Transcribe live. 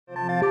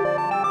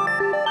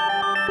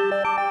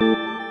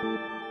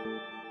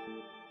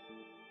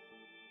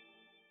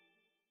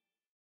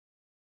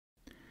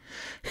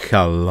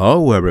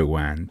Hello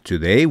everyone,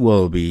 today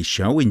we'll be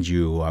showing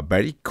you a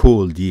very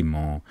cool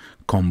demo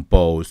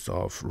composed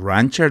of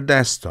Rancher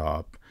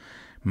Desktop,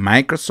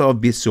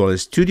 Microsoft Visual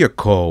Studio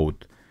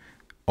Code,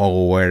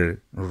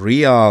 our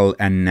real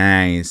and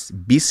nice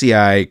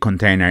BCI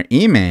container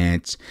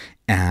image,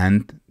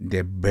 and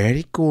the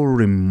very cool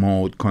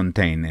remote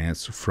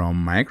containers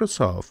from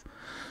Microsoft.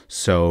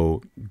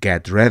 So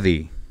get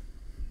ready.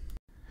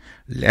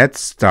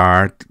 Let's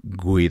start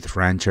with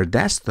Rancher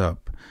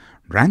Desktop.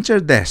 Rancher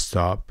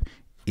Desktop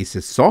is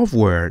a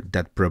software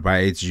that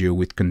provides you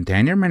with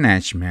container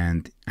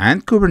management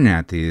and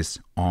Kubernetes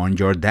on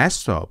your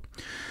desktop.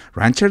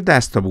 Rancher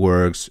Desktop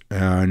works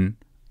on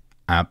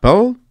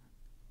Apple,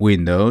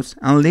 Windows,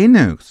 and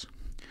Linux.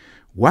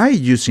 Why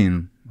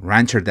using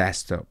Rancher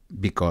Desktop?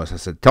 Because,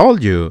 as I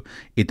told you,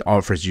 it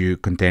offers you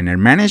container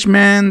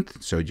management,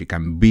 so you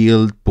can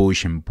build,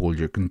 push, and pull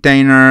your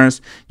containers.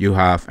 You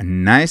have a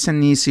nice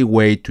and easy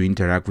way to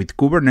interact with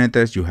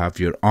Kubernetes. You have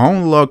your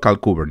own local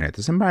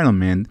Kubernetes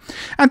environment,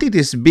 and it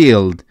is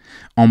built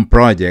on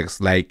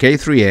projects like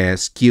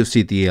K3s,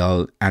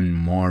 kubectl, and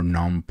more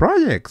known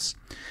projects.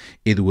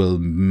 It will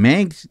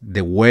make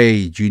the way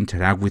you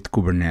interact with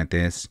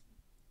Kubernetes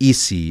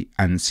easy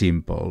and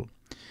simple.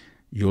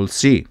 You'll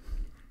see.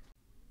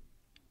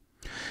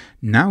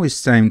 Now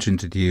it's time to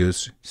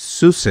introduce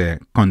Suse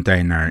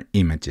container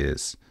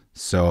images.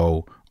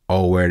 So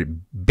our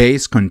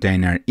base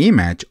container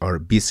image, or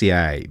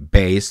BCI,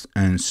 based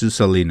on Suse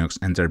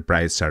Linux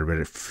Enterprise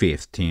Server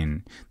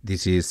 15.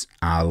 This is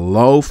a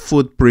low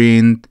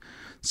footprint,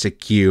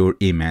 secure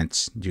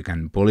image. You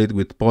can pull it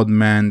with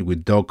Podman,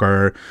 with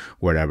Docker,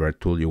 whatever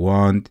tool you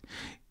want.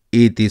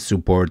 It is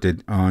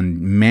supported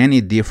on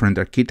many different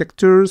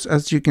architectures,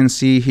 as you can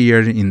see here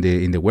in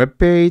the web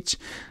page.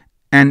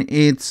 And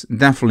it's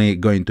definitely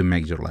going to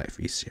make your life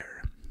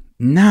easier.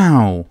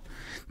 Now,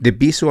 the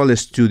Visual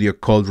Studio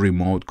Code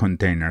Remote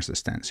Containers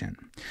extension.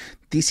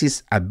 This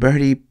is a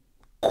very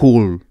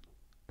cool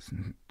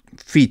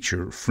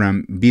feature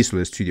from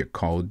Visual Studio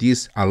Code.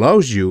 This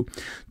allows you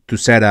to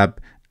set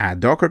up a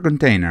Docker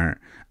container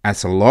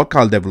as a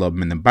local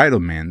development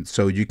environment,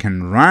 so you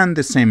can run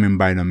the same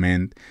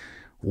environment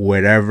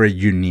wherever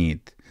you need.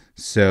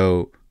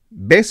 So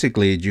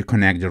basically, you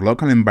connect your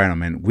local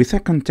environment with a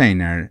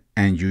container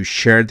and you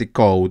share the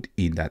code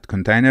in that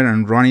container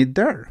and run it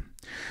there.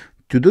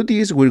 To do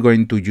this, we're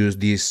going to use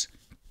this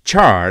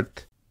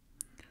chart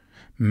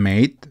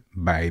made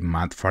by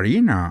Matt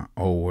Farina,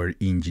 our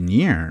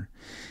engineer.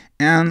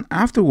 And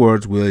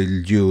afterwards, we'll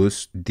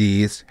use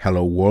this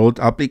Hello World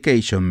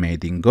application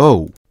made in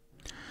Go.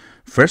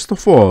 First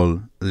of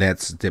all,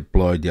 let's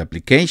deploy the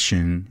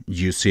application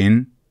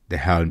using the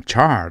Helm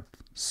chart.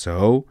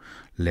 So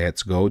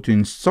let's go to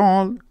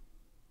install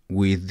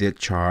with the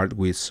chart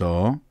we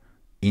saw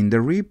in the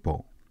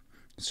repo.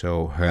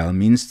 So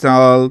Helm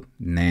install,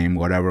 name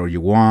whatever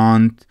you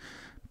want,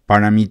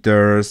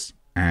 parameters,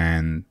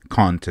 and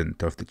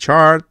content of the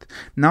chart.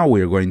 Now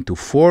we're going to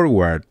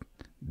forward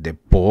the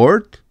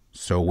port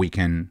so we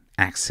can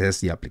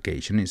access the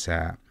application. It's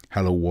a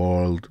Hello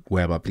World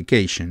web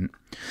application.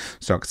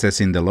 So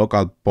accessing the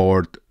local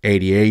port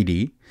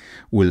 8080,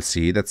 we'll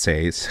see that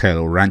says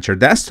Hello Rancher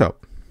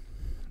Desktop.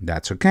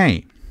 That's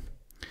okay.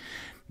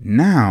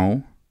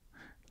 Now,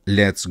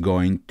 let's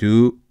going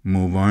to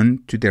move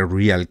on to the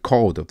real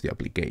code of the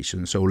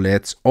application. So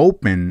let's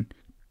open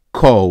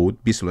code,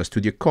 Visual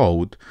Studio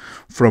Code,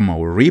 from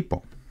our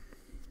repo.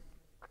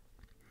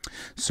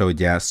 So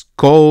just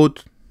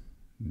code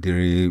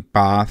the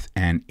path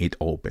and it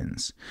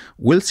opens.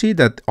 We'll see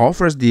that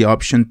offers the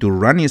option to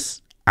run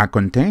as a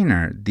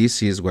container.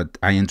 This is what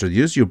I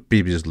introduced you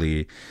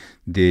previously,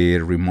 the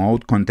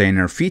remote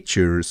container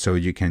feature, so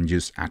you can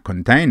use a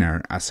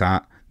container as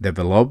a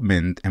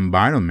development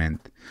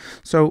environment.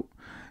 So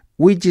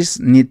we just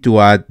need to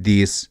add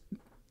this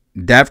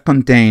dev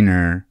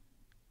container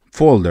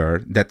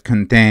folder that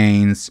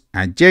contains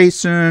a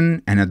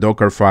JSON and a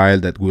Docker file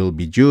that will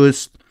be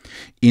used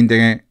in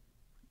the,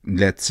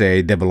 let's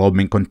say,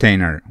 development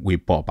container we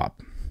pop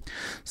up.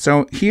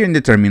 So here in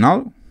the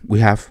terminal, we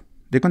have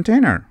the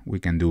container. We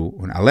can do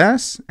an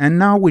ls, and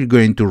now we're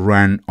going to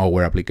run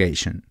our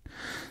application.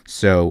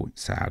 So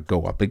it's a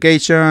Go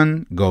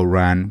application, go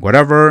run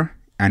whatever,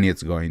 and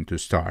it's going to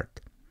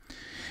start.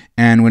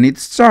 And when it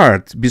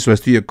starts, Visual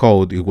Studio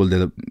Code, it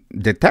will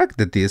detect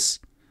that it's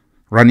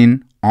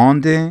running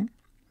on the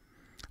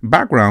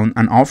background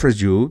and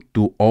offers you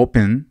to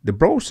open the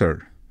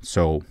browser.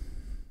 So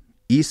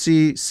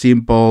easy,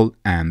 simple,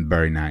 and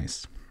very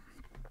nice.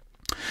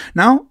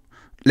 Now,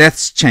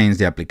 let's change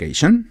the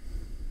application.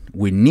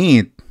 We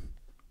need,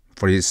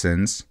 for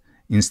instance,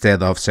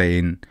 instead of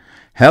saying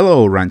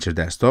Hello Rancher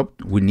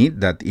Desktop, we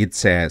need that it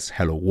says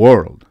Hello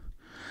World.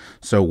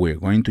 So we're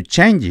going to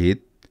change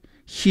it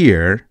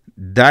here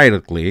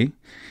directly,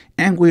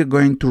 and we're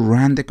going to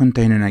run the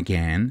container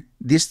again,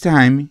 this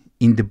time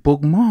in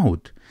debug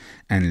mode.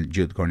 And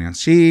you're going to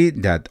see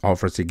that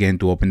offers again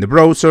to open the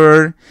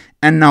browser,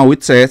 and now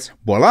it says,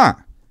 voila,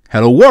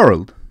 hello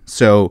world.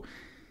 So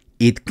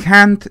it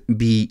can't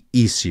be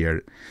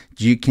easier.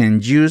 You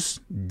can use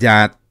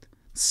that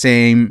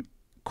same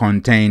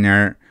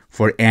container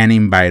for any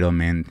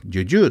environment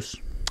you use.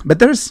 But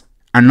there's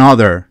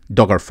another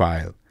Docker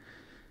file.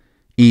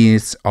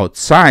 Is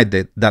outside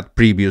that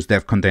previous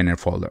dev container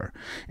folder.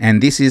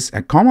 And this is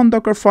a common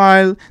Docker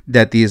file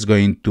that is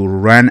going to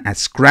run a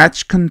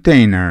scratch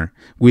container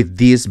with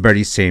this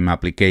very same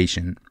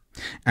application.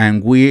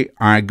 And we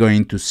are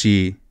going to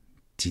see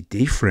the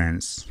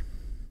difference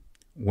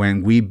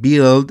when we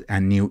build a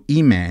new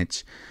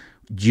image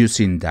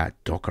using that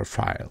Docker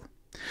file.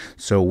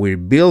 So we're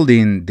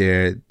building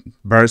the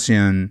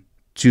version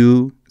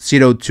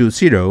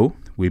 2020.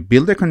 We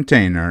build a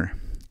container.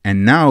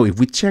 And now if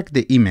we check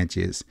the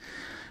images,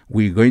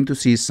 we're going to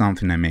see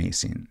something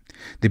amazing.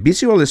 The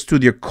Visual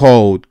Studio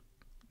Code,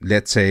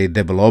 let's say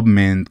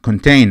development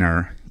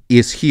container,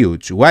 is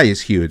huge. Why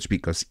is huge?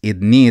 Because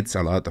it needs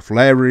a lot of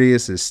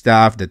libraries and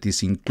stuff that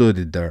is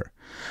included there.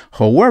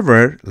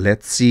 However,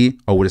 let's see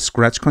our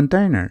Scratch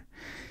container.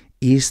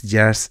 It's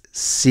just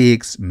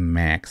 6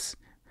 megs.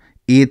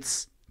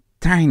 It's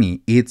tiny.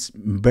 It's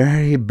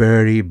very,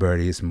 very,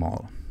 very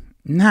small.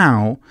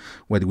 Now,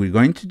 what we're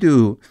going to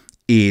do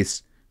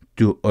is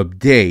to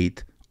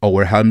update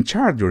our Helm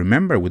chart. You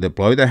remember we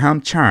deployed the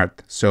Helm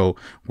chart. So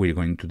we're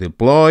going to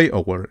deploy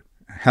our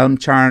Helm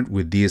chart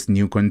with this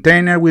new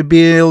container we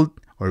built,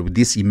 or with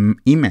this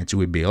image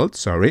we built,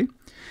 sorry.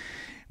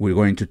 We're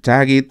going to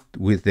tag it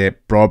with the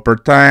proper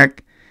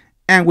tag,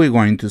 and we're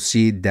going to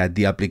see that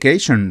the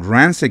application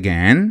runs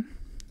again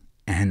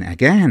and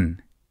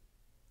again.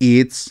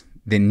 It's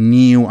the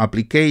new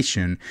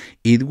application.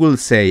 It will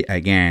say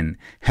again,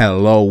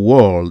 hello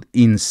world,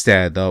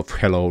 instead of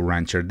hello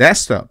Rancher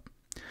desktop.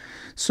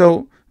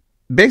 So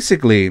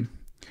basically,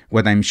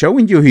 what I'm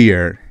showing you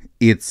here,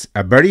 it's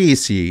very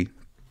easy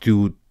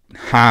to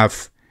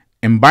have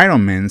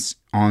environments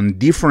on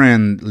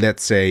different,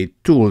 let's say,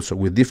 tools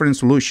with different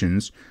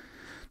solutions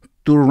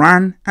to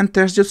run and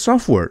test your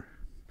software.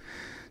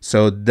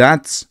 So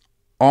that's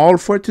all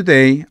for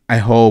today. I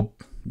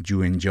hope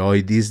you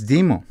enjoyed this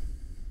demo.